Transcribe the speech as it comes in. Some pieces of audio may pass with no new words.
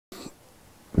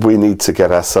we need to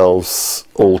get ourselves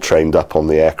all trained up on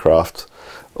the aircraft,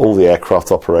 all the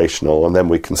aircraft operational, and then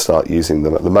we can start using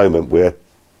them. At the moment we're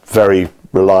very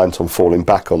reliant on falling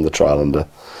back on the Trylender,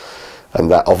 and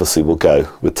that obviously will go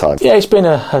with time. Yeah, it's been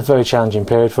a very challenging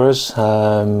period for us.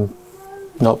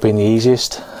 Not been the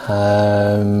easiest.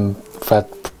 We've had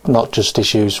not just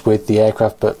issues with the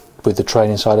aircraft but with the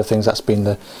training side of things. That's been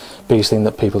the biggest thing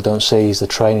that people don't see, is the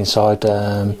training side.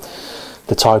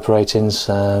 The type ratings,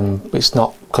 it's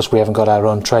not because we haven't got our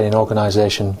own training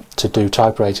organisation to do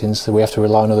type ratings that we have to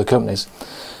rely on other companies,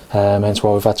 hence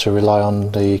why we've had to rely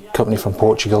on the company from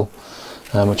Portugal,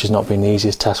 which has not been the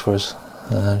easiest task for us.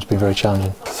 It's been very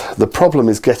challenging. The problem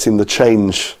is getting the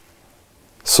change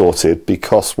sorted,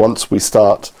 because once we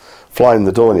start flying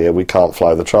the Dornier we can't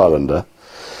fly the Trylender,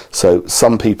 so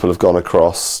some people have gone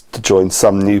across to join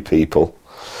some new people,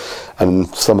 and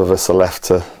some of us are left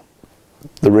to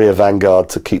the rear vanguard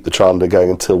to keep the Trylender going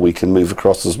until we can move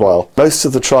across as well. Most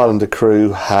of the Trylender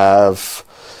crew have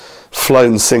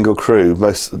flown single crew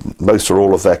most or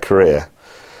all of their career,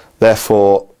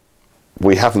 therefore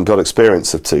we haven't got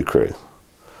experience of two crew.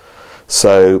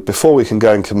 So before we can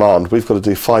go in command we've got to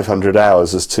do 500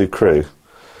 hours as two crew,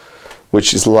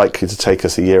 which is likely to take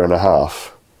us a year and a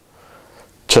half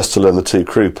just to learn the two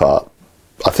crew part.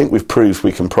 I think we've proved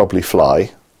we can probably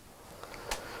fly.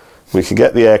 We can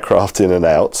get the aircraft in and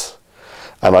out,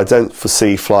 and I don't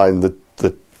foresee flying the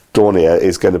Dornier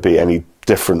is going to be any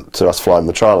different to us flying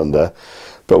the Trylender,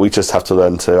 but we just have to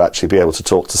learn to actually be able to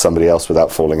talk to somebody else without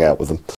falling out with them.